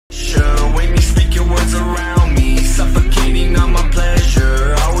world's around me, suffocating on my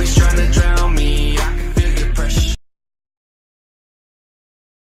pleasure, always trying to drown me. I can feel your pressure.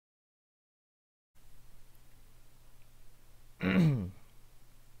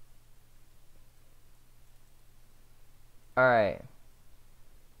 Alright.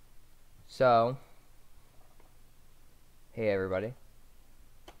 So, hey everybody.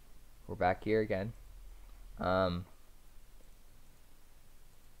 We're back here again.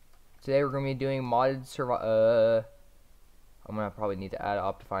 Today we're going to be doing modded survival. I'm going to probably need to add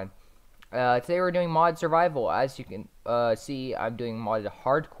Optifine. Today we're doing mod survival. As you can see, I'm doing modded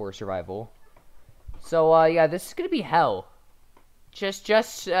hardcore survival. So, yeah, this is going to be hell. Just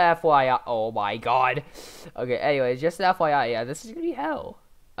FYI. Oh my god. Okay, anyways, just FYI, yeah, this is gonna be hell.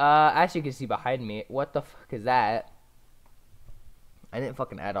 As you can see behind me, what the fuck is that? I didn't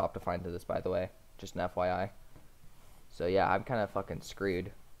fucking add Optifine to this, by the way. Just an FYI. So yeah, I'm kind of fucking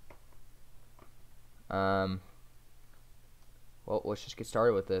screwed. Well, let's just get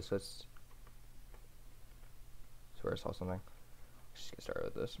started with this. Let's. I swear I saw something. Let's just get started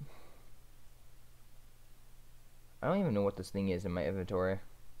with this. I don't even know what this thing is in my inventory.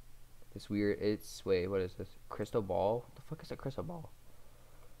 This weird, wait, what is this? Crystal ball? What the fuck is a crystal ball?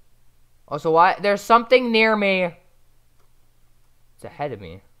 Also, why? There's something near me. It's ahead of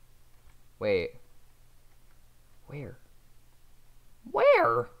me. Wait. Where?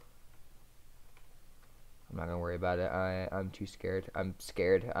 Where? I'm not gonna worry about it. I'm too scared. I'm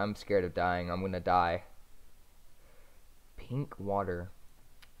scared. I'm scared of dying. I'm gonna die. Pink water.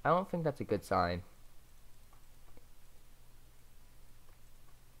 I don't think that's a good sign.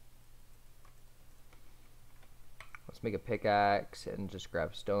 Let's make a pickaxe and just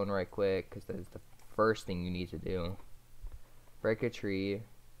grab stone right quick, because that is the first thing you need to do. Break a tree,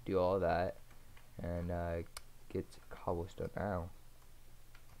 do all that, and get cobblestone. Ow.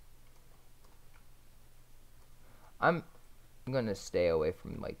 I'm gonna stay away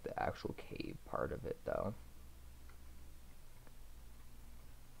from like the actual cave part of it though.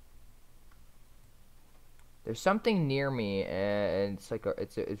 There's something near me, and it's like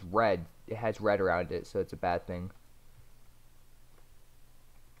it's red. It has red around it, so it's a bad thing.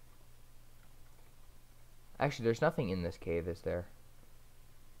 Actually, there's nothing in this cave, is there?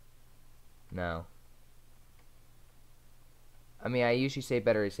 No. I mean, I usually say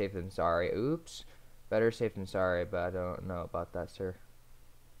better safe than sorry. Oops. Better safe than sorry, but I don't know about that, sir.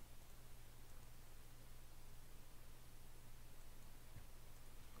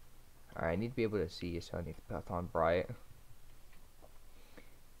 Alright, I need to be able to see, so I need to put on bright.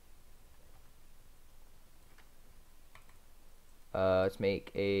 Let's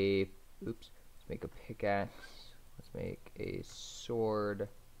make a... Oops. Let's make a pickaxe. Let's make a sword.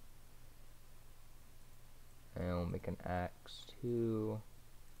 And we'll make an axe too.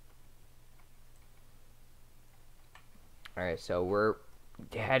 Alright, so we're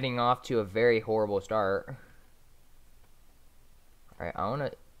heading off to a very horrible start. Alright, I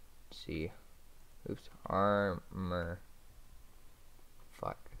wanna see. Oops. Armor.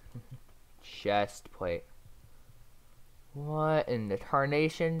 Fuck. Chest plate. What in the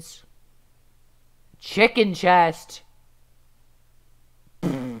tarnations? Chicken chest!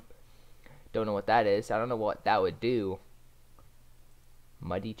 Don't know what that is. I don't know what that would do.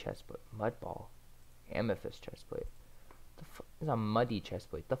 Muddy chest plate. Mud ball. Amethyst chest plate. The fuck is a muddy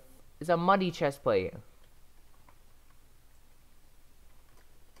chest plate? The f is a muddy chest plate?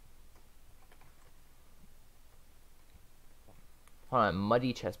 Hold on,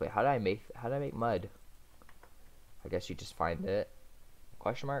 muddy chest plate. How did I make mud? I guess you just find it.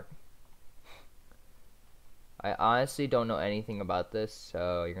 Question mark? I honestly don't know anything about this,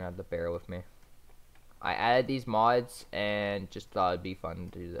 so you're gonna have to bear with me. I added these mods and just thought it'd be fun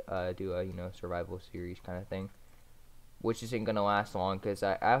to do a, you know, survival series kind of thing, which isn't gonna last long because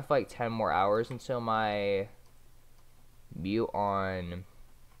I have like 10 more hours until my mute on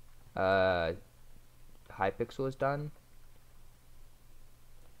hypixel is done.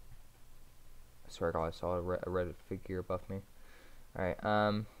 I swear to God, I saw a red figure above me. All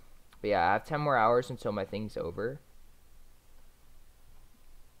right, but yeah, I have 10 more hours until my thing's over.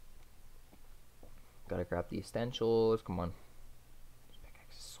 Gotta grab the essentials. Come on. This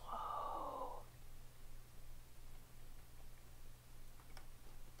pickaxe is slow.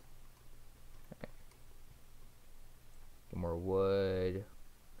 Right. Get more wood.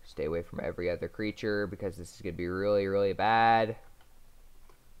 Stay away from every other creature because this is gonna be really, really bad.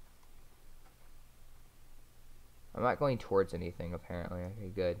 I'm not going towards anything apparently. Okay,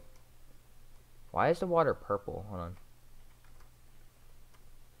 good. Why is the water purple? Hold on.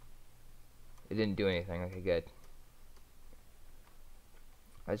 It didn't do anything. Okay, good.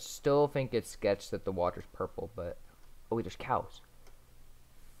 I still think it's sketch that the water's purple, but... Oh, wait, there's cows.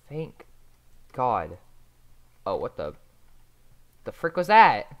 Thank God. Oh, what the frick was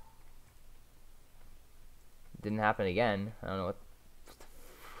that? Didn't happen again. I don't know what the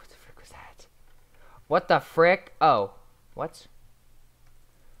frick was that? What the frick? Oh. What?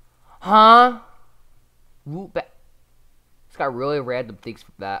 Huh? It's got really random things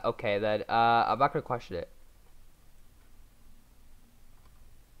from that. Okay, then, I'm not gonna question it.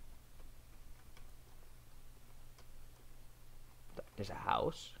 There's a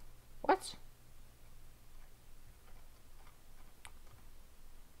house? What?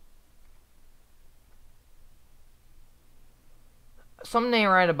 Something ain't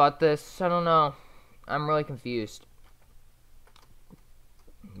right about this. I don't know. I'm really confused.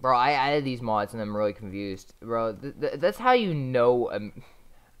 Bro, I added these mods and I'm really confused. Bro, that's how you know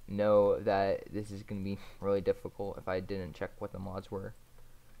that this is gonna be really difficult if I didn't check what the mods were.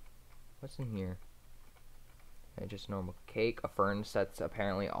 What's in here? Just normal cake, a furnace that's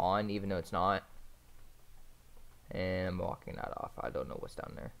apparently on even though it's not. And I'm walking that off. I don't know what's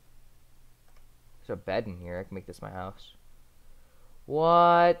down there. There's a bed in here. I can make this my house.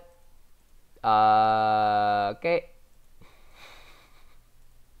 What? Okay.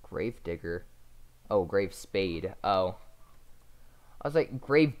 Grave digger. Oh, grave spade. Oh. I was like,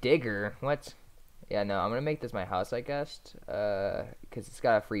 grave digger? What? Yeah, no, I'm gonna make this my house, I guess. Because it's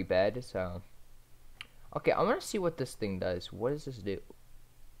got a free bed, so. Okay, I'm gonna see what this thing does. What does this do?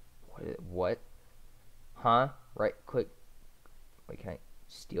 What? Huh? Right click. Wait, can I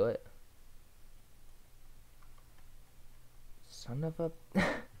steal it? Son of a...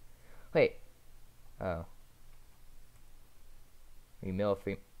 Wait. Oh. Email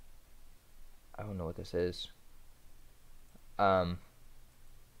free... I don't know what this is.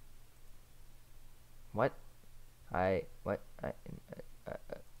 What?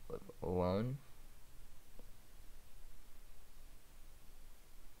 Alone?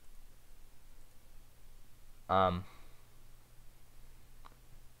 That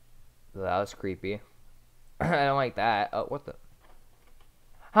was creepy. I don't like that. Oh, what the?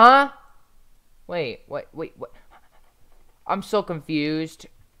 Huh? Wait, what? I'm so confused.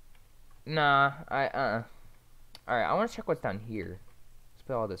 Nah, Alright, I want to check what's down here. Let's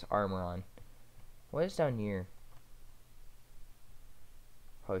put all this armor on. What is down here?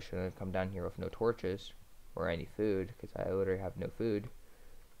 Probably shouldn't have come down here with no torches or any food, because I literally have no food.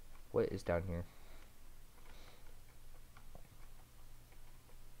 What is down here?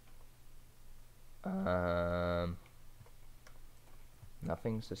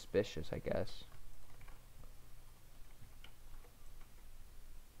 Nothing suspicious, I guess.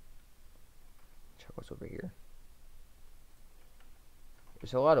 Check what's over here.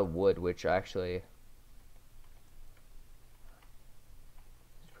 There's a lot of wood, which actually is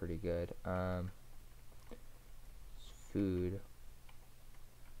pretty good. Food.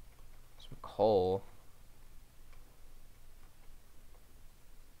 Some coal.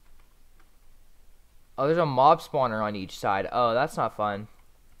 Oh, there's a mob spawner on each side. Oh, that's not fun.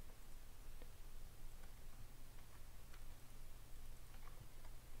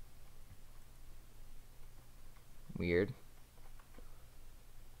 Weird.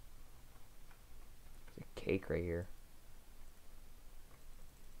 There's a cake right here.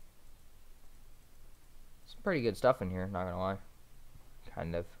 Some pretty good stuff in here, not gonna lie.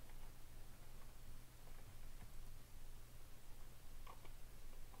 Kind of.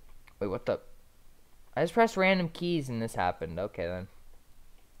 Wait, what the? I just pressed random keys and this happened. Okay, then.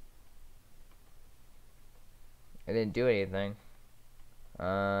 I didn't do anything.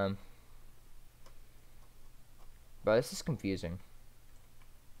 But this is confusing.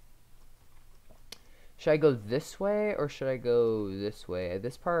 Should I go this way or should I go this way?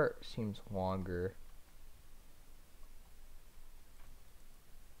 This part seems longer.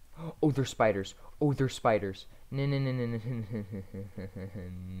 Oh, there's spiders. Oh, there's spiders. No.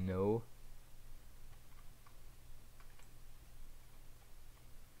 No.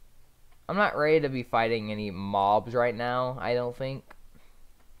 I'm not ready to be fighting any mobs right now, I don't think.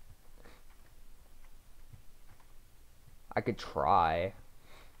 I could try.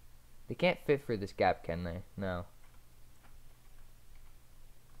 They can't fit through this gap, can they? No.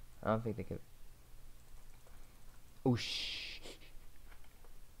 I don't think they could. Oh, shh.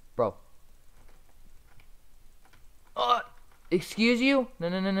 Bro. Excuse you?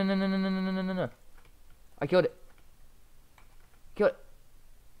 No. I killed it. Kill it.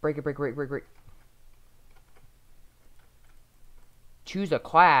 Break it. Choose a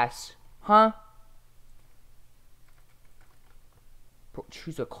class. Huh? Bro,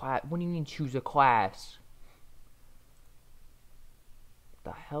 choose a class. What do you mean choose a class?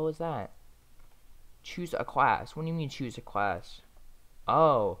 The hell is that? Choose a class. What do you mean choose a class?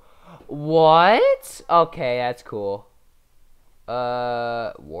 Oh. What? Okay, that's cool.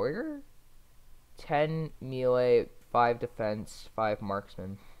 Warrior? 10 melee, 5 defense, 5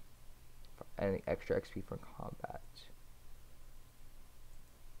 marksman. And extra XP from combat.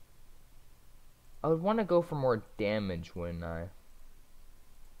 I would want to go for more damage, wouldn't I?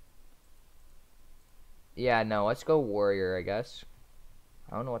 Yeah, no, let's go warrior, I guess.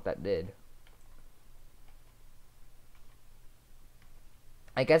 I don't know what that did.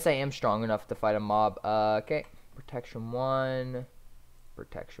 I guess I am strong enough to fight a mob. Okay. Protection 1.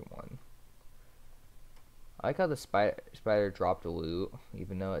 Protection 1. I like how the spider dropped a loot,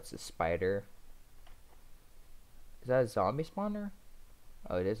 even though it's a spider. Is that a zombie spawner?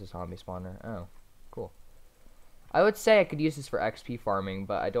 Oh, it is a zombie spawner. Oh, cool. I would say I could use this for XP farming,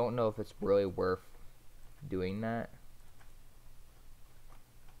 but I don't know if it's really worth doing that.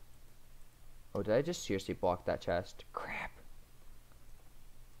 Oh, did I just seriously block that chest? Crap.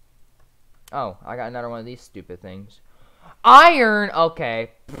 Oh, I got another one of these stupid things. Iron!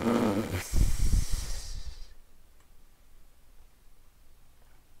 Okay.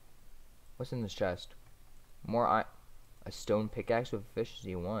 What's in this chest? More a stone pickaxe with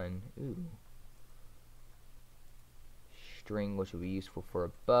efficiency 1. Ooh. String, which would be useful for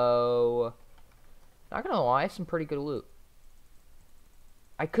a bow. Not gonna lie, some pretty good loot.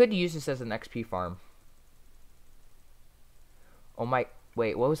 I could use this as an XP farm. Oh my,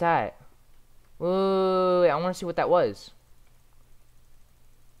 wait, what was that? Whoa, I want to see what that was.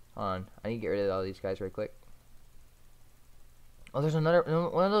 Hold on, I need to get rid of all these guys right quick. Oh, there's another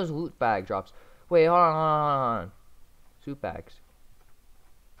one of those loot bag drops. Wait, hold on. Loot bags.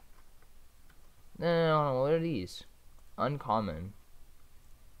 No, what are these? Uncommon.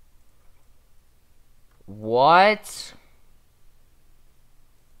 What?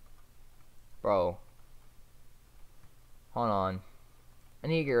 Bro. Hold on. I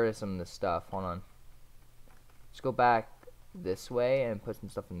need to get rid of some of this stuff. Hold on. Let's go back this way and put some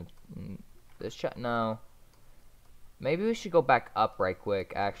stuff in this chat. No. Maybe we should go back up right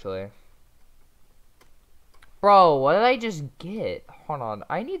quick, actually. Bro, what did I just get? Hold on.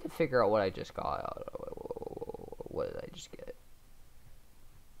 I need to figure out what I just got. What did I just get?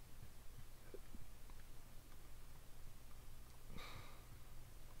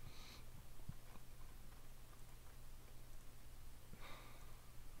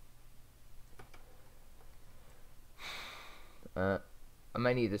 I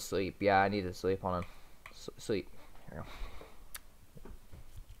might need to sleep. Yeah, I need to sleep. Hold on. Sleep. Here we go.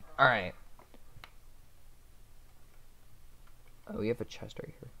 Alright. Oh, we have a chest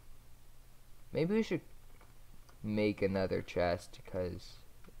right here. Maybe we should make another chest, because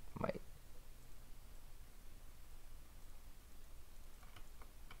might.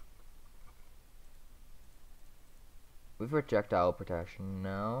 We have projectile protection.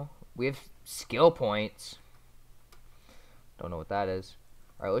 No. We have skill points. Don't know what that is.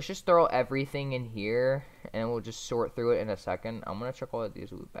 Alright, let's just throw everything in here, and we'll just sort through it in a second. I'm gonna check what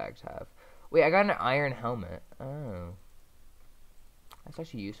these loot bags have. Wait, I got an iron helmet. Oh. That's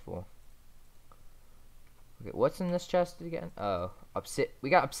actually useful. Okay, what's in this chest again? Oh, we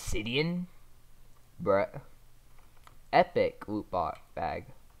got obsidian. Bruh. Epic loot bag.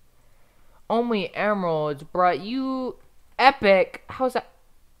 Only emeralds, bruh. You... Epic. How's that?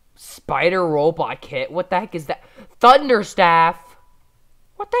 Spider robot kit. What the heck is that? Thunderstaff.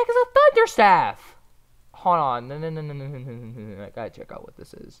 What the heck is a thunderstaff? Hold on. No. I gotta check out what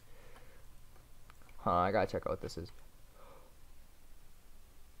this is. Hold on, I gotta check out what this is.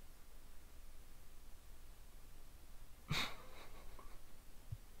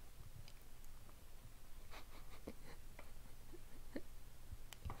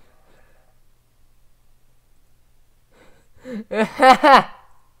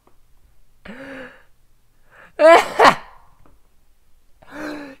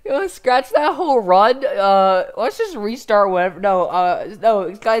 Yo, scratch that whole run. Let's just restart whatever.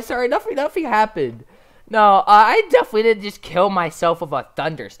 No, guys, sorry, nothing happened. No, I definitely didn't just kill myself with a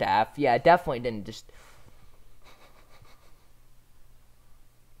thunderstaff. Yeah, I definitely didn't just.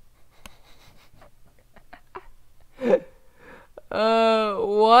 What?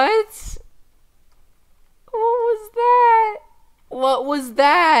 What was that? What was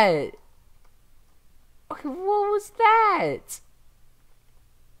that? Okay, what was that?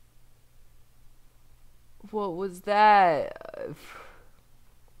 What was that?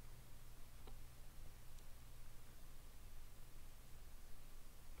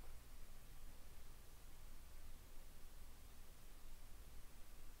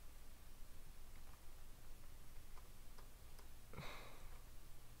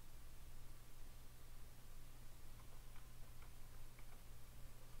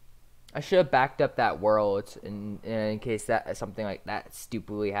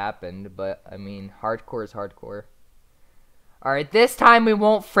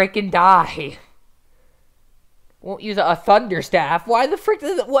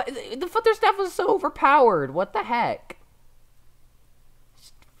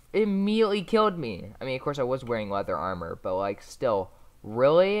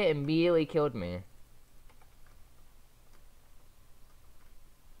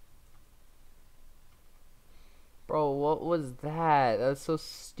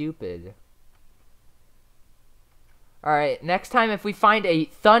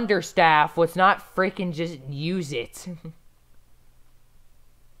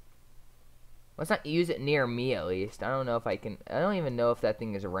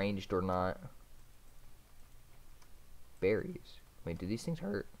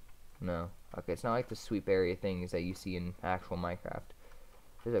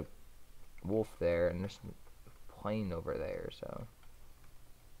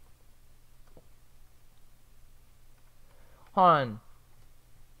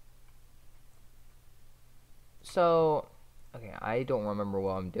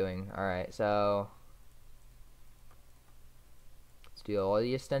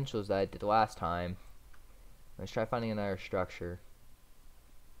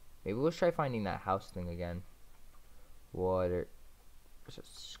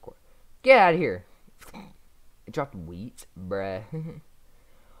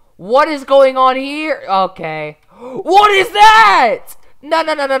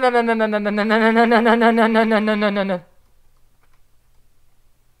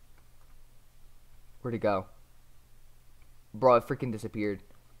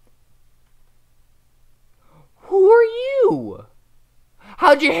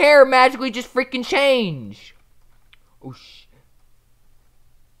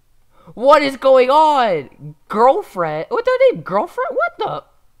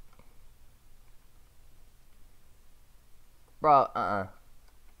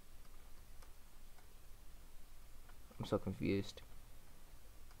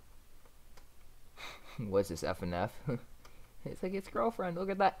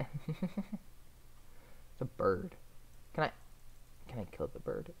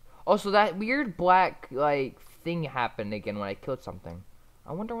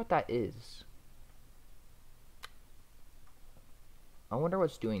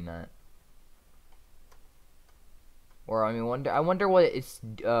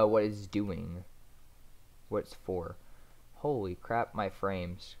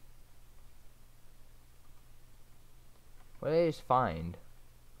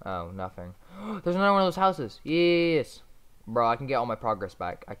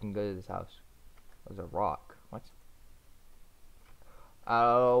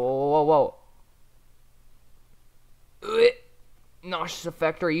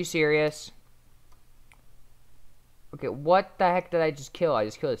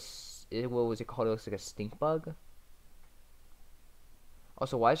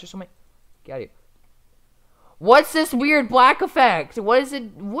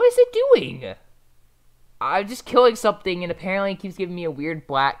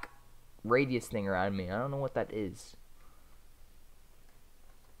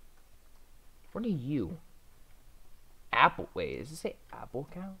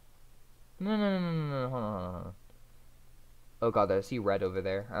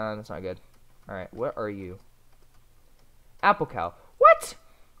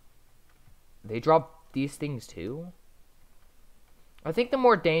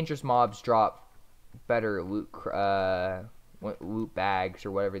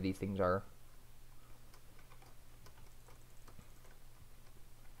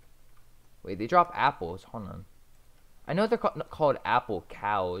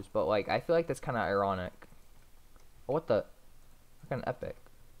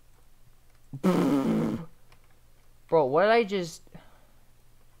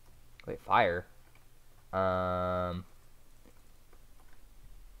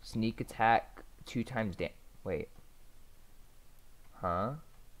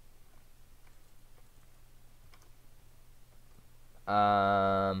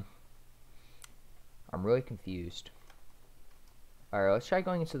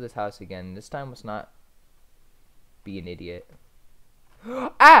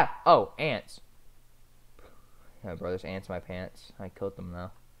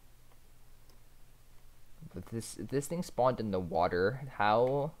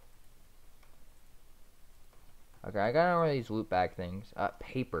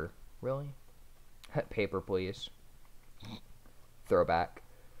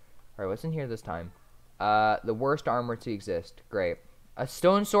 Alright, what's in here this time? The worst armor to exist. Great. A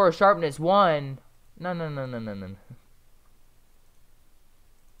stone sword sharpness 1. No.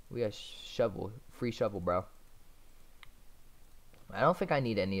 We got shovel. Free shovel, bro. I don't think I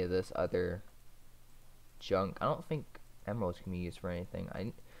need any of this other junk. I don't think emeralds can be used for anything.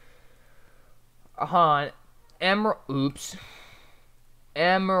 Oops.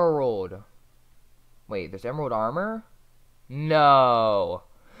 Emerald. Wait, there's emerald armor? No.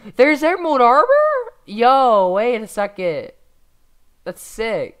 There's emerald armor? Yo, wait a second. That's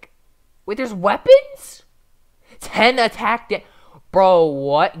sick. Wait, there's weapons? 10 attack Bro,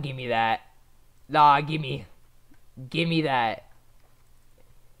 what? Give me that. Nah, give me that.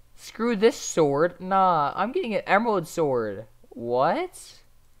 Screw this sword. Nah, I'm getting an emerald sword. What?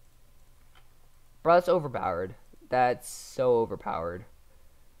 Bro, that's overpowered. That's so overpowered.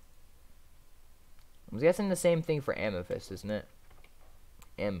 I'm guessing the same thing for amethyst, isn't it?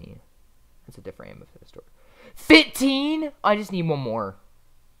 Emmy. That's a different amethyst. 15? I just need one more.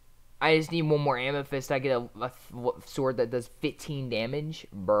 I just need one more amethyst. I get a sword that does 15 damage.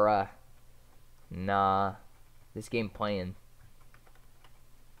 Bruh. Nah. This game playing.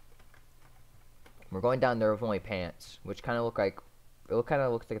 We're going down there with only pants, which kind of look like, it kind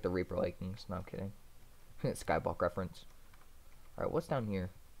of looks like the Reaper leggings. No, I'm kidding. Skywalk reference. Alright, what's down here?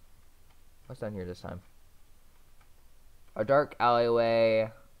 What's down here this time? A dark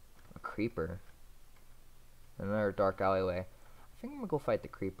alleyway. A creeper. Another dark alleyway. I think I'm gonna go fight the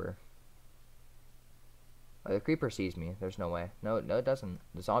creeper. Oh, the creeper sees me. There's no way. No, it doesn't.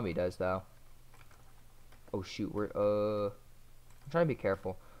 The zombie does, though. Oh, shoot. I'm trying to be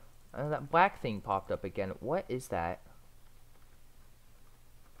careful. That black thing popped up again. What is that?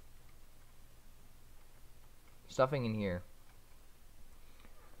 Stuffing in here.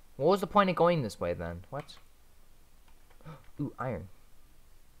 What was the point of going this way, then? What? Ooh, iron.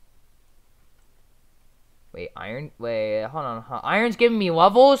 Wait, iron? Wait, hold on. Huh? Iron's giving me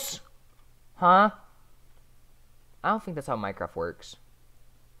levels? Huh? I don't think that's how Minecraft works.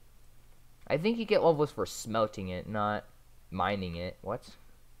 I think you get levels for smelting it, not mining it. What?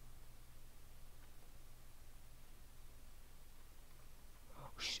 Oh,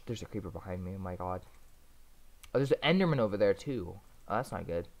 there's a creeper behind me. Oh my god. Oh, there's an Enderman over there too. Oh, that's not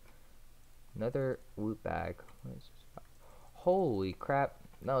good. Another loot bag. What is this? Holy crap!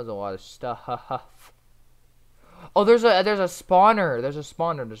 That was a lot of stuff. Oh, there's a spawner. There's a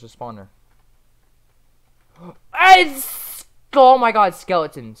spawner. It's, oh my god,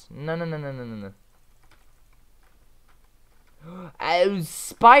 skeletons. No.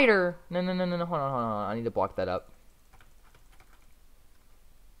 Spider. No. Hold on. I need to block that up.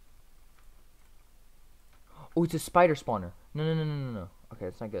 Oh, it's a spider spawner. No. Okay,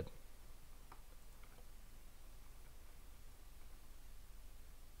 that's not good.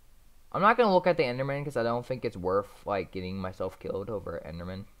 I'm not gonna look at the Enderman because I don't think it's worth like getting myself killed over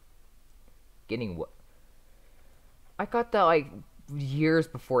Enderman. Getting what? I got that like years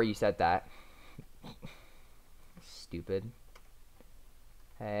before you said that. Stupid.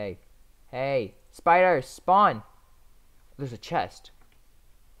 Hey, spiders, spawn. There's a chest.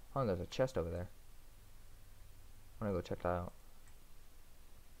 Oh, there's a chest over there. I'm gonna go check that out.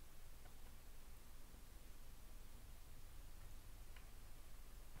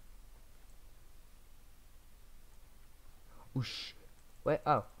 Whoosh. What?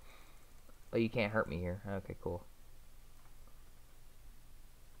 Oh, you can't hurt me here. Okay, cool.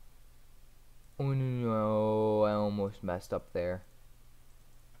 Oh no, I almost messed up there.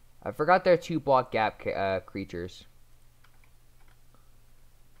 I forgot there are 2 block gap creatures.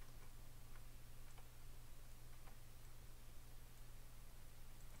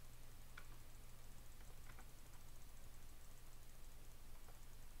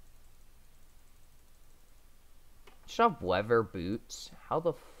 Drop leather boots. How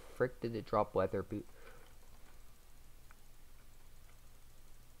the frick did it drop leather boot?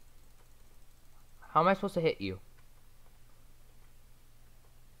 How am I supposed to hit you?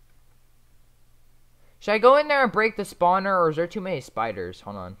 Should I go in there and break the spawner, or is there too many spiders?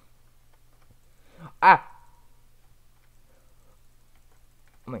 Hold on. Ah!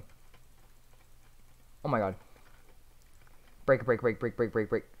 Oh my god. Break. Oh my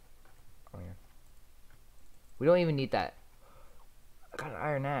god. We don't even need that. I got an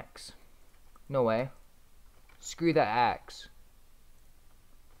iron axe. No way. Screw that axe.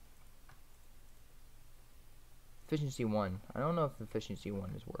 Efficiency 1. I don't know if efficiency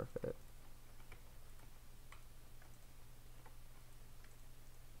 1 is worth it.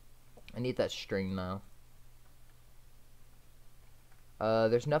 I need that string now.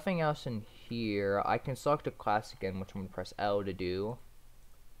 There's nothing else in here. I can select a class again, which I'm gonna press L to do.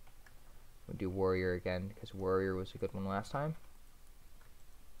 We'll do warrior again, because warrior was a good one last time.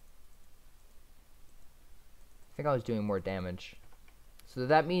 I think I was doing more damage. So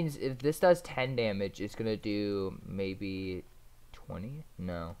that means if this does 10 damage, it's going to do maybe 20?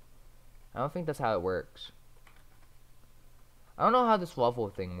 No. I don't think that's how it works. I don't know how this level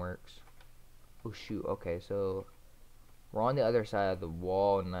thing works. Oh shoot, okay, so we're on the other side of the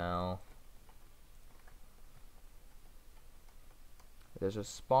wall now. There's a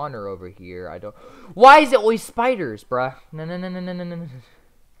spawner over here. I don't... Why is it always spiders, bruh? No, no, no, no, no, no, no.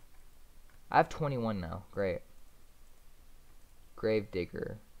 I have 21 now. Great. Grave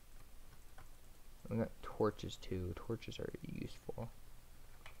digger. We got torches too. Torches are useful.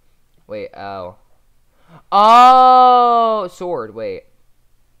 Wait, ow. Oh! Sword, wait.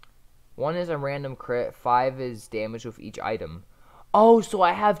 1 is a random crit. 5 is damage with each item. Oh, so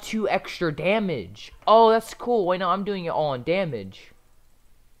I have 2 extra damage. Oh, that's cool. Wait, no, I'm doing it all on damage.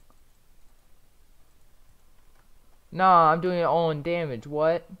 Nah, I'm doing it all on damage.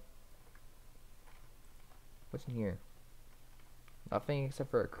 What? What's in here? Nothing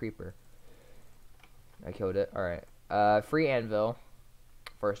except for a creeper. I killed it. Alright. Free anvil.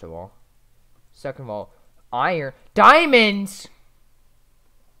 First of all. Second of all. Iron. Diamonds!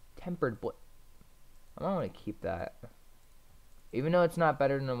 Tempered blood. I don't want to keep that. Even though it's not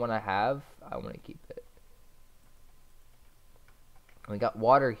better than what I have, I want to keep it. We got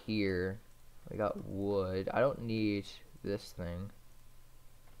water here. We got wood. I don't need this thing.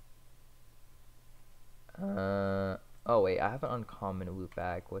 Oh wait, I have an uncommon loot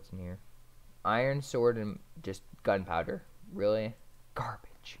bag. What's in here? Iron sword and just gunpowder. Really?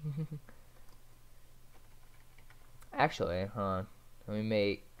 Garbage. Actually, hold on. Let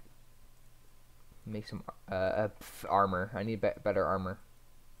me make some armor. I need better armor.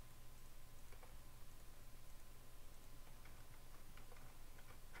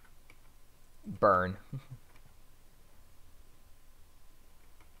 Burn.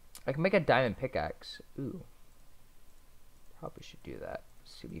 I can make a diamond pickaxe. Ooh. Probably should do that.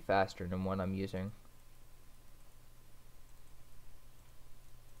 It's gonna be faster than what I'm using.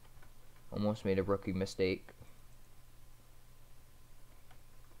 Almost made a rookie mistake.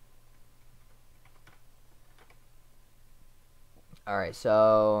 Alright,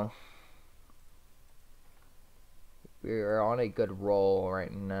 so we're on a good roll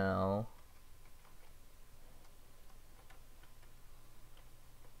right now.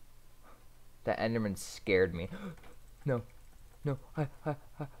 That Enderman scared me. No. No.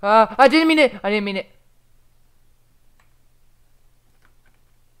 I didn't mean it. I didn't mean it.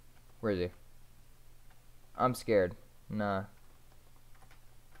 Where is he? I'm scared. Nah.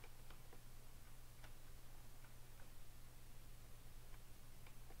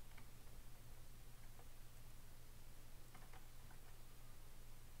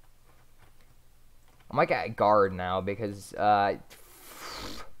 I might get a guard now because bro,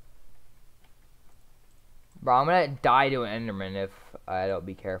 I'm gonna die to an Enderman if I don't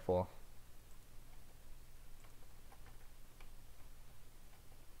be careful.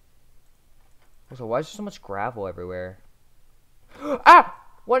 So why is there so much gravel everywhere? Ah!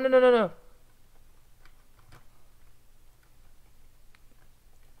 What? No, no, no, no.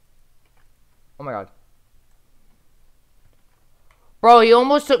 Oh my god. Bro, he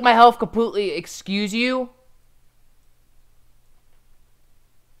almost took my health completely. Excuse you?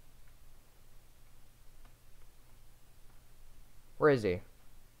 Where is he?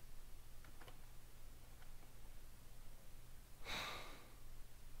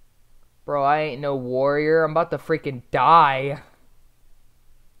 Bro, I ain't no warrior. I'm about to freaking die.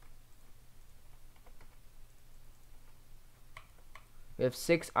 We have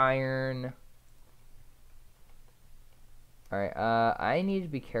 6 iron. Alright, I need to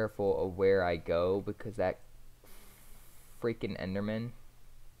be careful of where I go because that freaking Enderman.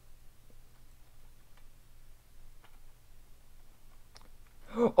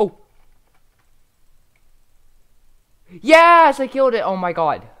 Oh! Yes, I killed it! Oh my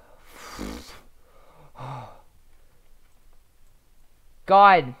god.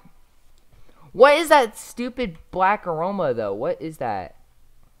 God. What is that stupid black aroma, though? What is that?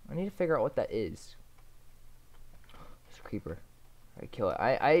 I need to figure out what that is. It's a creeper. I kill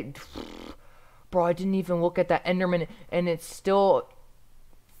it. Bro, I didn't even look at that Enderman, and it's still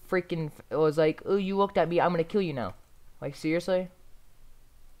freaking. It was like, oh, you looked at me. I'm gonna kill you now. Like, seriously?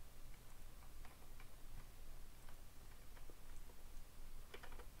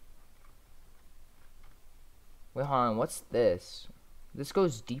 Wait, hold on. What's this? This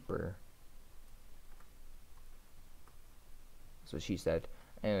goes deeper. That's what she said.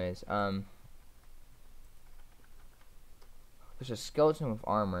 Anyways, there's a skeleton with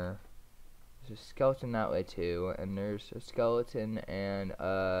armor. There's a skeleton that way too, and there's a skeleton and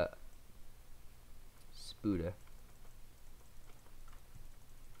a Spuda.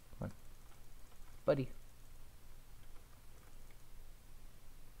 Come on, buddy.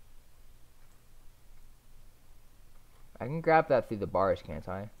 I can grab that through the bars, can't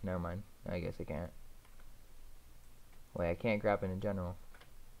I? Never mind. I guess I can't. Wait, I can't grab it in general.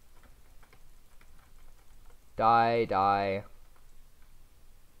 Die, die.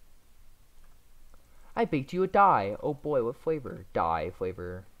 I baked you a die. Oh boy, what flavor? Die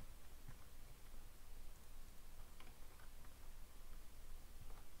flavor.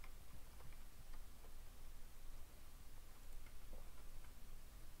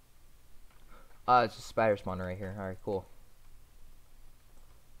 It's a spider spawner right here. Alright, cool.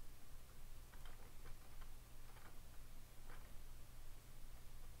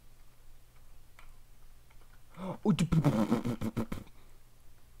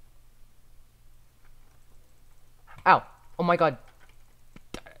 Ow! Oh my god.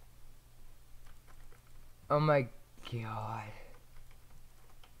 Oh my god.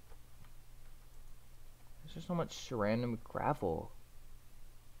 There's just so much random gravel.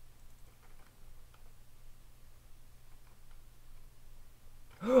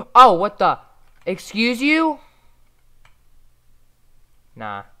 Oh, what the? Excuse you?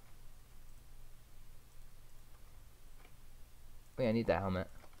 Nah. Wait, I need that helmet.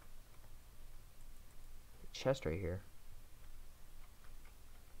 Chest right here.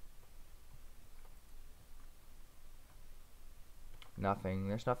 Nothing.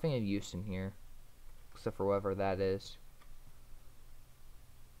 There's nothing of use in here. Except for whatever that is.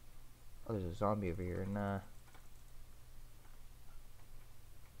 Oh, there's a zombie over here. Nah.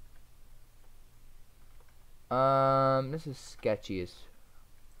 This is sketchy as...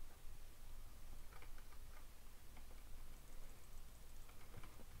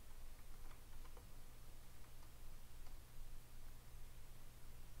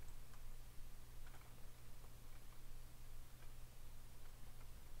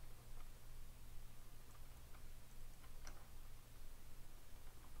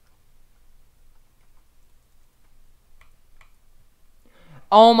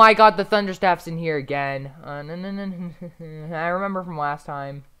 Oh my god, the Thunderstaff's in here again. No. I remember from last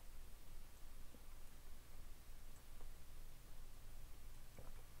time.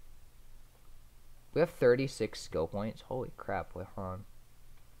 We have 36 skill points. Holy crap, wait, hold on.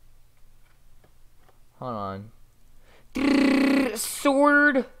 Hold on.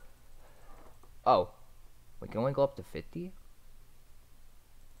 Sword! Oh. We can only go up to 50?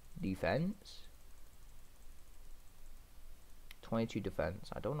 Defense? 22 defense.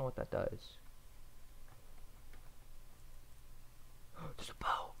 I don't know what that does. There's a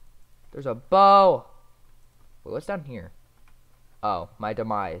bow. There's a bow. Wait, what's down here? Oh, my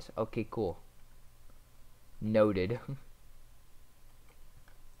demise. Okay, cool. Noted.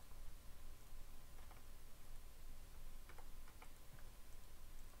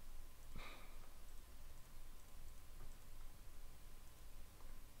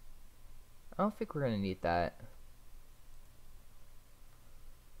 I don't think we're gonna need that.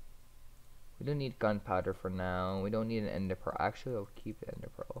 We don't need gunpowder for now. We don't need an ender pearl. Actually, I'll keep the ender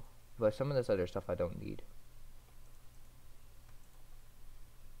pearl. But some of this other stuff I don't need.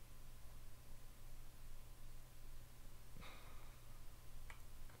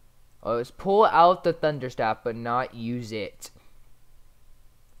 Oh, let's pull out the thunderstaff, but not use it.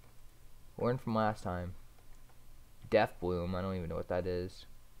 Learn from last time. Death bloom. I don't even know what that is.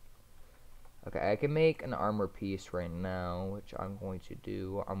 Okay, I can make an armor piece right now, which I'm going to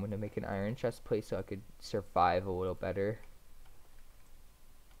do. I'm going to make an iron chest plate so I could survive a little better.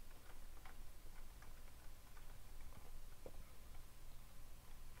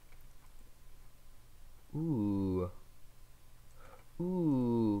 Ooh.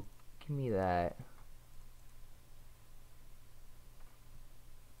 Ooh, give me that.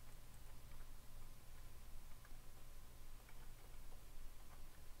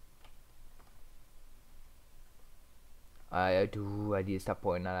 I need to stop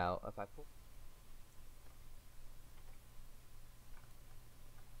pointing that out. If I pull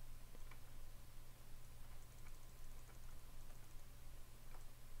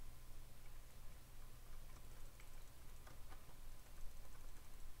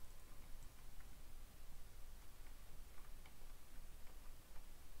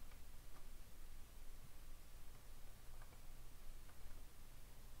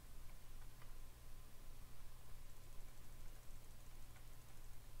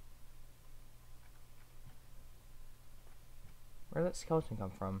where did that skeleton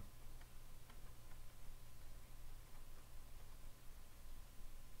come from?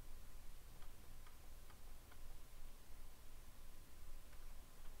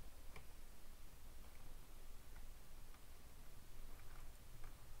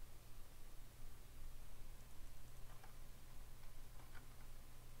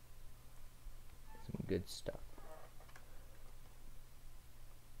 good stuff.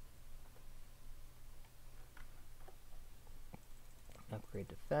 Upgrade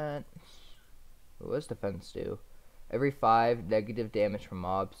defense. What does defense do? Every 5 negative damage from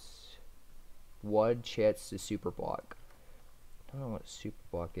mobs. 1 chance to super block. I don't know what super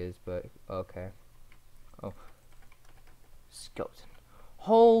block is, but okay. Oh. Skeleton.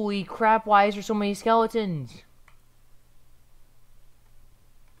 Holy crap, why is there so many skeletons?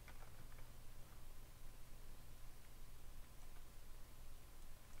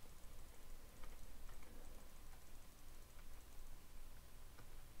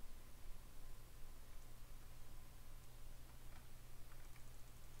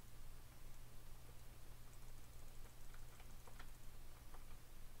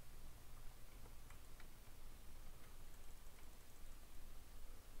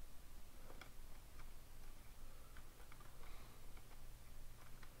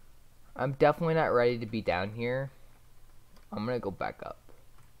 I'm definitely not ready to be down here. I'm gonna go back up.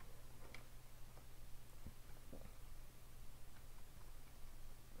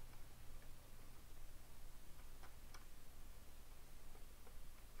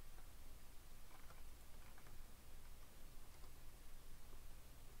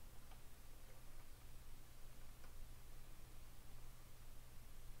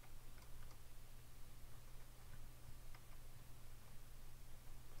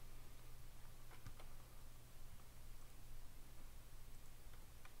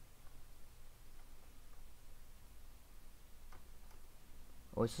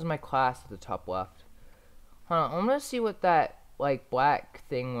 Oh, this is my class at the top left. Hold on, I'm gonna see what that like black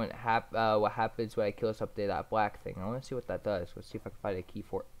thing what happens when I kill something. That black thing. I want to see what that does. Let's see if I can find a key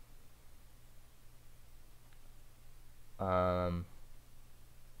for it.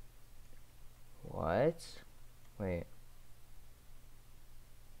 What? Wait.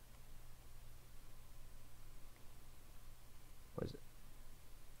 What is it?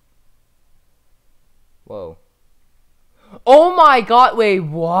 Whoa. Oh my god, wait,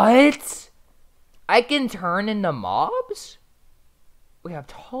 what? I can turn into mobs? Wait, how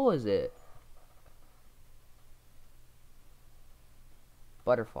tall is it?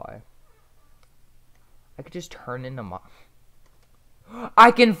 Butterfly. I could just turn into mob.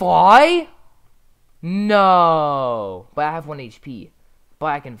 I can fly? No. But I have 1 HP. But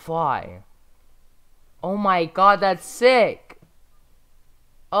I can fly. Oh my god, that's sick.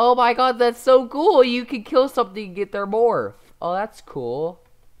 Oh my god, that's so cool. You can kill something and get their morph. Oh, that's cool.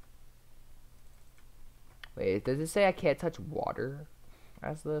 Wait, does it say I can't touch water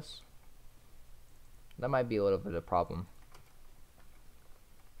as this? That might be a little bit of a problem.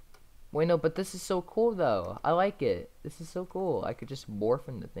 Wait, no, but this is so cool, though. I like it. This is so cool. I could just morph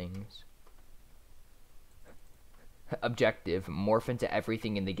into things. Objective. Morph into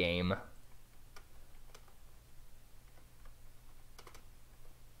everything in the game.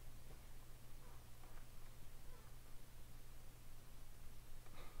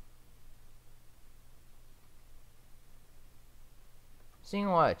 Seeing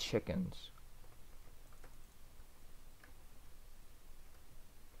a lot of chickens.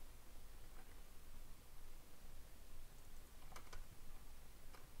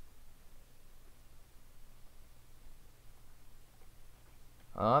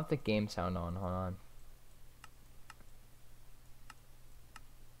 I'll have the game sound on. Hold on.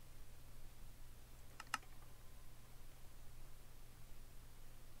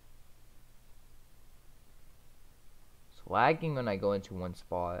 It's lagging when I go into one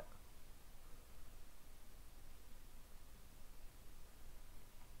spot.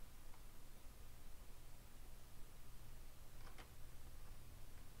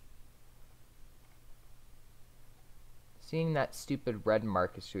 Seeing that stupid red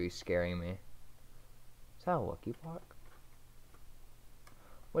mark is really scaring me. Is that a lucky block?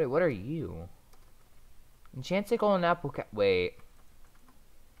 Wait, what are you? Enchanted golden apple wait.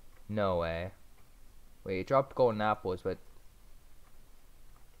 No way. Wait, it dropped golden apples, but...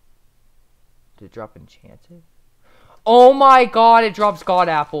 Did it drop enchanted? Oh my god, it drops god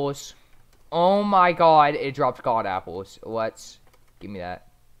apples. Oh my god, it drops god apples. Let's... Give me that.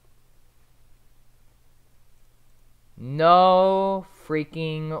 No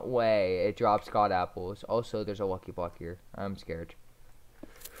freaking way. It drops god apples. Also, there's a lucky block here. I'm scared.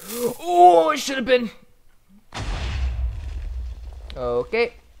 Oh, it should have been.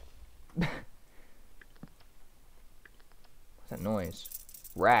 Okay. What's that noise?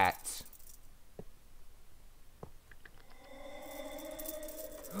 Rats.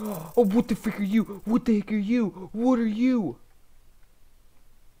 Oh, what the frick are you? What the heck are you? What are you?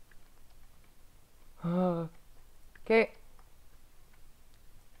 Okay.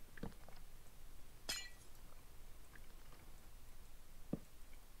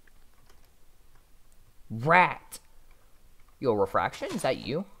 rat. Yo, refraction, is that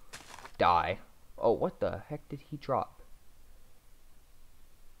you? Die. Oh, what the heck did he drop?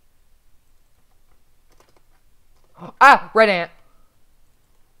 Ah, red ant.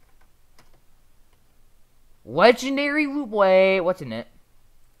 Legendary loot. Wait, what's in it?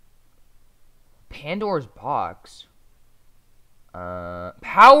 Pandora's box.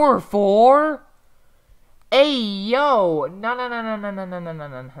 Power 4? Hey, yo.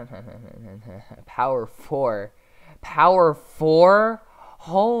 No. Power 4. Power 4?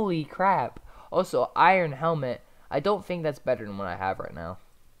 Holy crap. Also, iron helmet. I don't think that's better than what I have right now.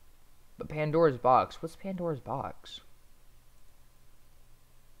 But Pandora's box. What's Pandora's box?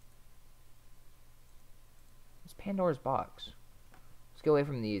 What's Pandora's box? Let's get away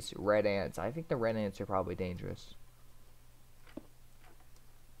from these red ants. I think the red ants are probably dangerous.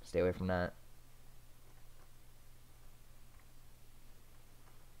 Stay away from that.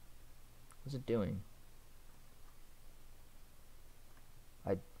 What's it doing?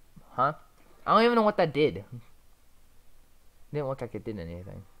 Huh? I don't even know what that did. Didn't look like it did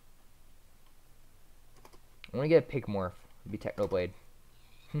anything. I want to get a pig morph. It'd be Technoblade.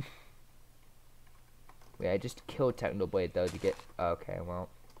 Wait, I just killed Technoblade though to get. Okay, well,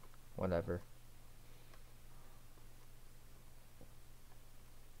 whatever.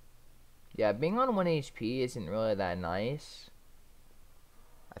 Yeah, being on 1 HP isn't really that nice.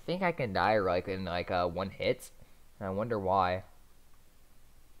 I think I can die like in like one hit. And I wonder why.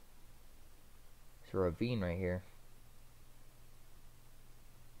 There's a ravine right here.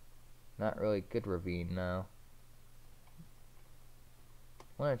 Not really good ravine, no.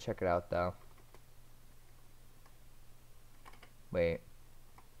 I want to check it out though. Wait.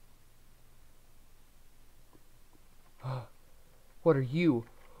 What are you?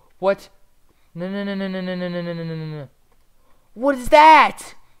 What? No. What is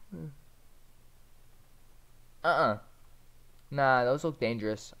that? Nah, those look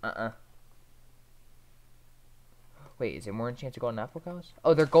dangerous. Wait, is there more chance of golden apple cows?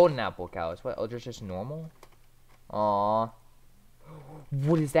 Oh, they're golden apple cows. What? Oh, they're just normal? Aw.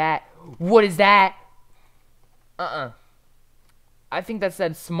 What is that? What is that? I think that's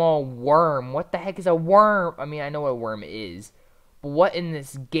that small worm. What the heck is a worm? I mean, I know what a worm is. But what in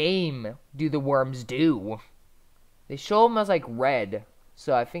this game do the worms do? They show them as like red.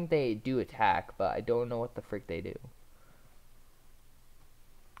 So I think they do attack, but I don't know what the frick they do.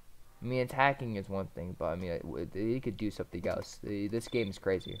 I mean, attacking is one thing, but I mean, they could do something else. This game is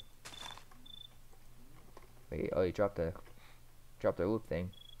crazy. Wait, oh, you dropped their loop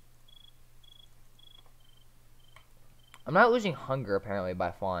thing. I'm not losing hunger apparently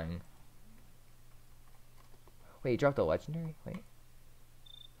by flying. Wait, you dropped a legendary? Wait.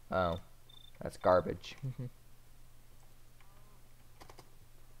 Oh, that's garbage.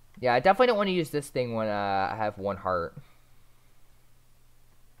 Yeah, I definitely don't want to use this thing when I have 1 heart.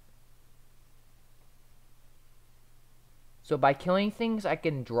 So by killing things, I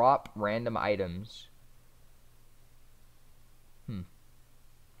can drop random items.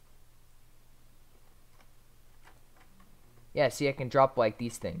 Yeah, see, I can drop like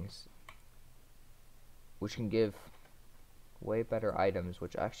these things, which can give way better items,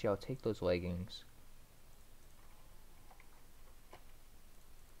 which actually I'll take those leggings.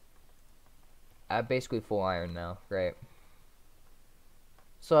 I have basically full iron now. Great.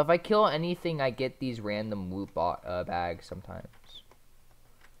 So if I kill anything, I get these random loot bags sometimes.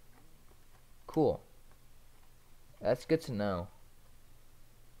 Cool. That's good to know.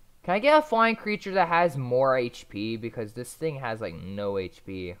 Can I get a flying creature that has more HP? Because this thing has like no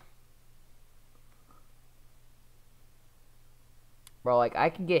HP. Bro, like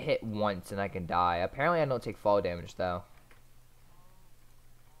I can get hit once and I can die. Apparently I don't take fall damage though.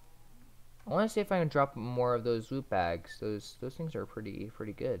 I want to see if I can drop more of those loot bags. Those things are pretty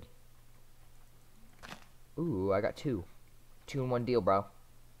good. Ooh, I got 2. 2 in 1 deal, bro.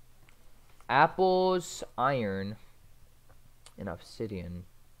 Apples, iron, and obsidian.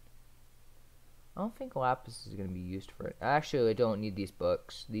 I don't think lapis is going to be used for it. Actually, I don't need these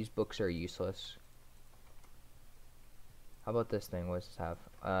books. These books are useless. How about this thing? What does this have?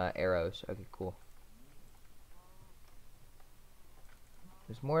 Arrows. Okay, cool.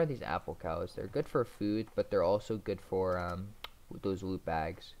 There's more of these apple cows. They're good for food, but they're also good for those loot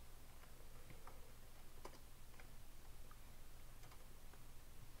bags.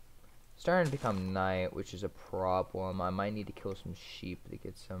 Starting to become night, which is a problem. I might need to kill some sheep to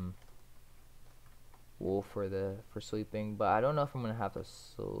get some wool for sleeping, but I don't know if I'm gonna have to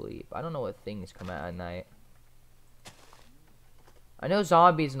sleep. I don't know what things come out at night. I know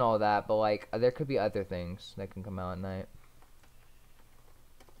zombies and all that, but like there could be other things that can come out at night.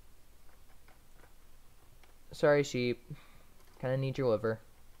 Sorry, sheep. Kinda need your liver.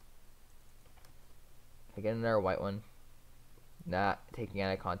 Can I get another white one? Nah, taking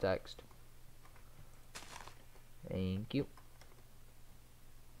out of context. Thank you.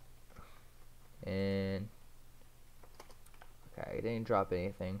 And okay, I didn't drop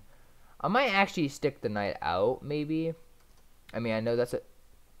anything. I might actually stick the night out, maybe. I mean, I know that's a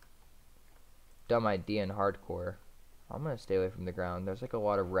dumb idea in hardcore. I'm gonna stay away from the ground. There's like a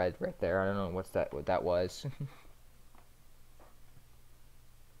lot of red right there. I don't know what that was.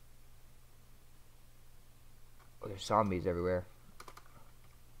 Oh, there's zombies everywhere.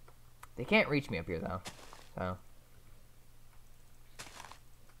 They can't reach me up here though. So.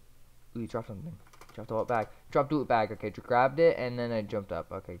 Ooh, you dropped something. Dropped a loot bag. Dropped a loot bag. Okay, grabbed it and then I jumped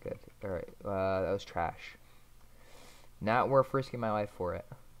up. Okay, good. Alright, that was trash. Not worth risking my life for it.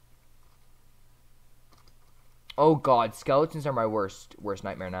 Oh god, skeletons are my worst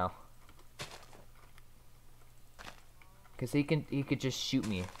nightmare now. Cause he could just shoot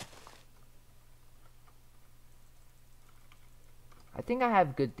me. I think I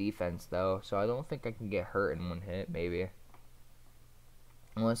have good defense though, so I don't think I can get hurt in one hit, maybe.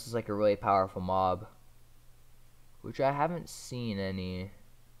 Unless it's like a really powerful mob. Which I haven't seen any.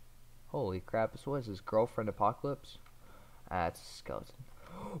 Holy crap, what is this, girlfriend apocalypse? Ah, it's a skeleton.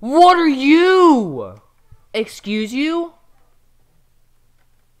 What are you? Excuse you?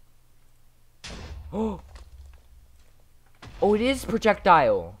 Oh, it is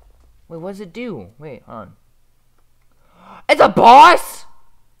projectile. Wait, what does it do? Wait, hold on. It's a boss?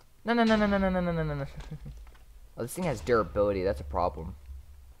 No. Oh, this thing has durability. That's a problem.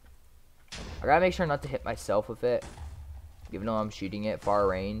 I gotta make sure not to hit myself with it, even though I'm shooting it far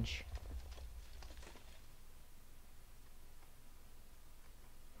range.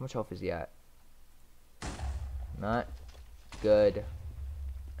 How much health is he at? Not good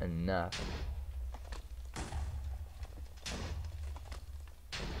enough.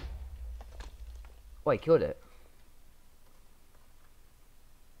 Oh, I killed it.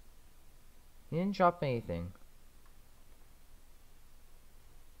 He didn't drop anything.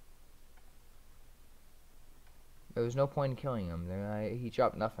 There was no point in killing him. He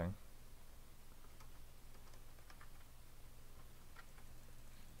dropped nothing.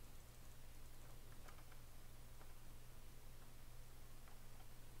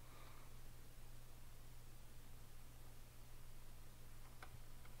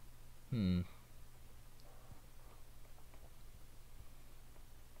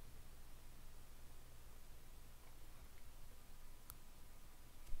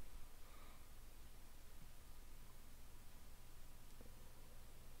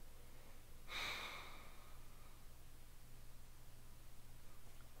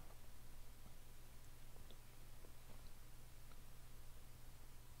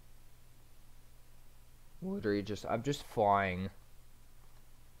 Literally I'm just flying.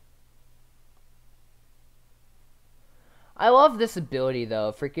 I love this ability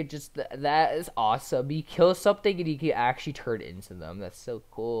though. Freaking just that is awesome. You kill something and you can actually turn into them. That's so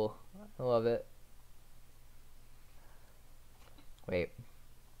cool. I love it. Wait.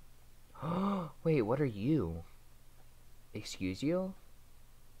 Wait, what are you? Excuse you?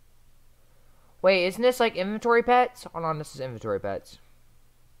 Wait, isn't this like inventory pets? Hold on, this is inventory pets.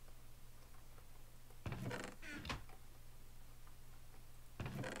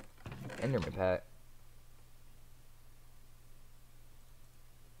 Enderman pet.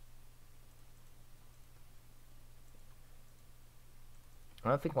 I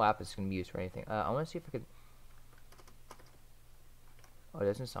don't think lapis is gonna be used for anything. I want to see if I could. Oh, it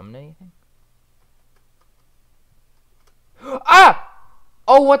doesn't summon anything. Ah!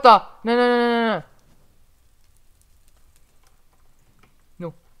 Oh, what the? No.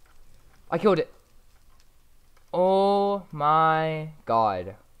 No. I killed it. Oh my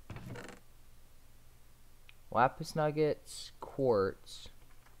god. Lapis nuggets, quartz.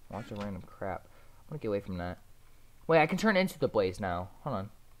 Lots of random crap. I'm gonna get away from that. Wait, I can turn into the blaze now. Hold on.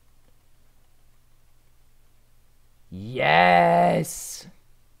 Yes!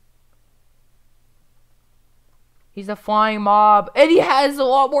 He's a flying mob. And he has a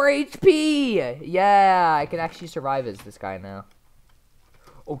lot more HP! Yeah, I can actually survive as this guy now.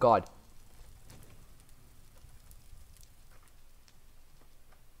 Oh god.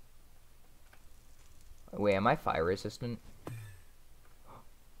 Wait, am I fire resistant?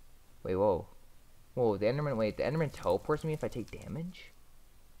 Wait, whoa. Whoa, the Enderman teleports me if I take damage?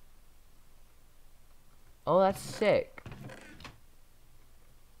 Oh, that's sick.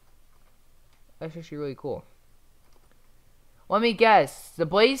 That's actually really cool. Let me guess. The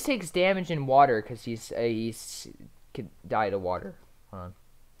blaze takes damage in water because he's could die to water. Hold on.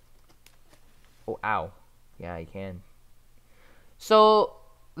 Oh, ow. Yeah, you can. So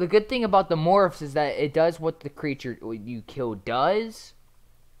the good thing about the morphs is that it does what the creature you kill does.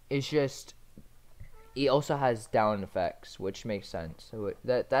 It's just it also has down effects, which makes sense. So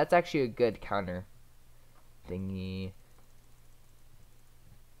that's actually a good counter thingy.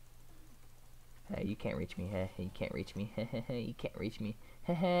 Hey, you can't reach me. Hey, you can't reach me. You can't reach me.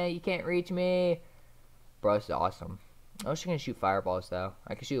 You can't reach me. Bro, this is awesome. I was just gonna shoot fireballs though.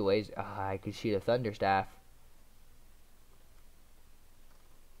 I could shoot a laser. I could shoot a thunder staff.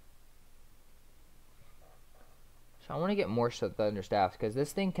 So I want to get more thunder staffs because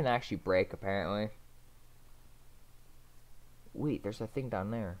this thing can actually break apparently. Wait, there's a thing down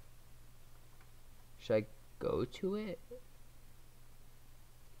there. Should I go to it?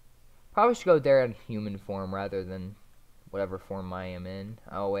 Probably should go there in human form rather than whatever form I am in.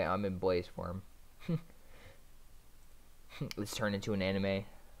 Oh wait, I'm in Blaze form. Let's turn into an anime.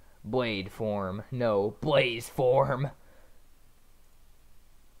 Blade form. No, Blaze form.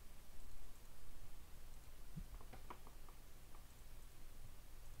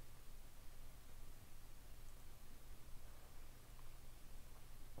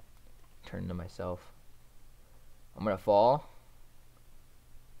 Turn into myself. I'm gonna fall.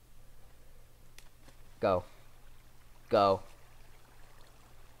 Go. Go.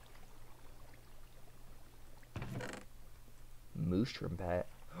 Mushroom pet.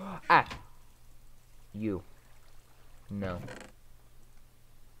 Ah! You. No.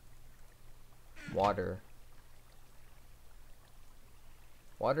 Water.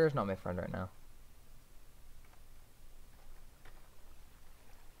 Water is not my friend right now.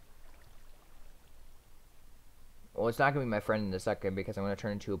 Well, it's not gonna be my friend in a second because I'm gonna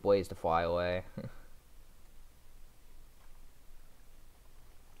turn into a blaze to fly away.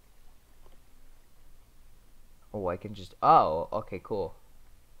 Oh, I can just... Oh, okay, cool.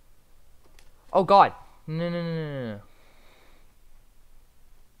 Oh, God. No, no, no, no, no.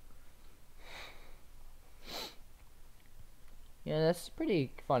 Yeah, that's a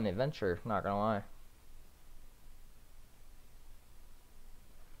pretty fun adventure, not gonna lie.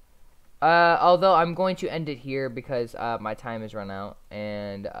 Although I'm going to end it here because my time has run out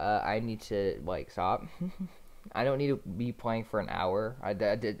and I need to like stop. I don't need to be playing for an hour. I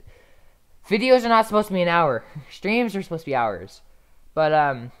did. Videos are not supposed to be an hour. Streams are supposed to be hours.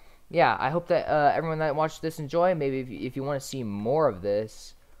 But yeah, I hope that everyone that watched this enjoy. Maybe if you want to see more of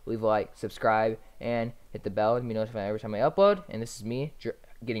this, leave a like, subscribe, and hit the bell to be notified every time I upload. And this is me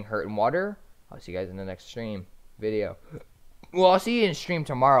getting hurt in water. I'll see you guys in the next stream video. Well, I'll see you in stream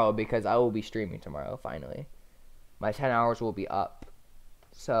tomorrow because I will be streaming tomorrow, finally. My 10 hours will be up.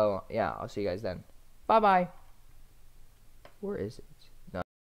 So, yeah, I'll see you guys then. Bye-bye. Where is it?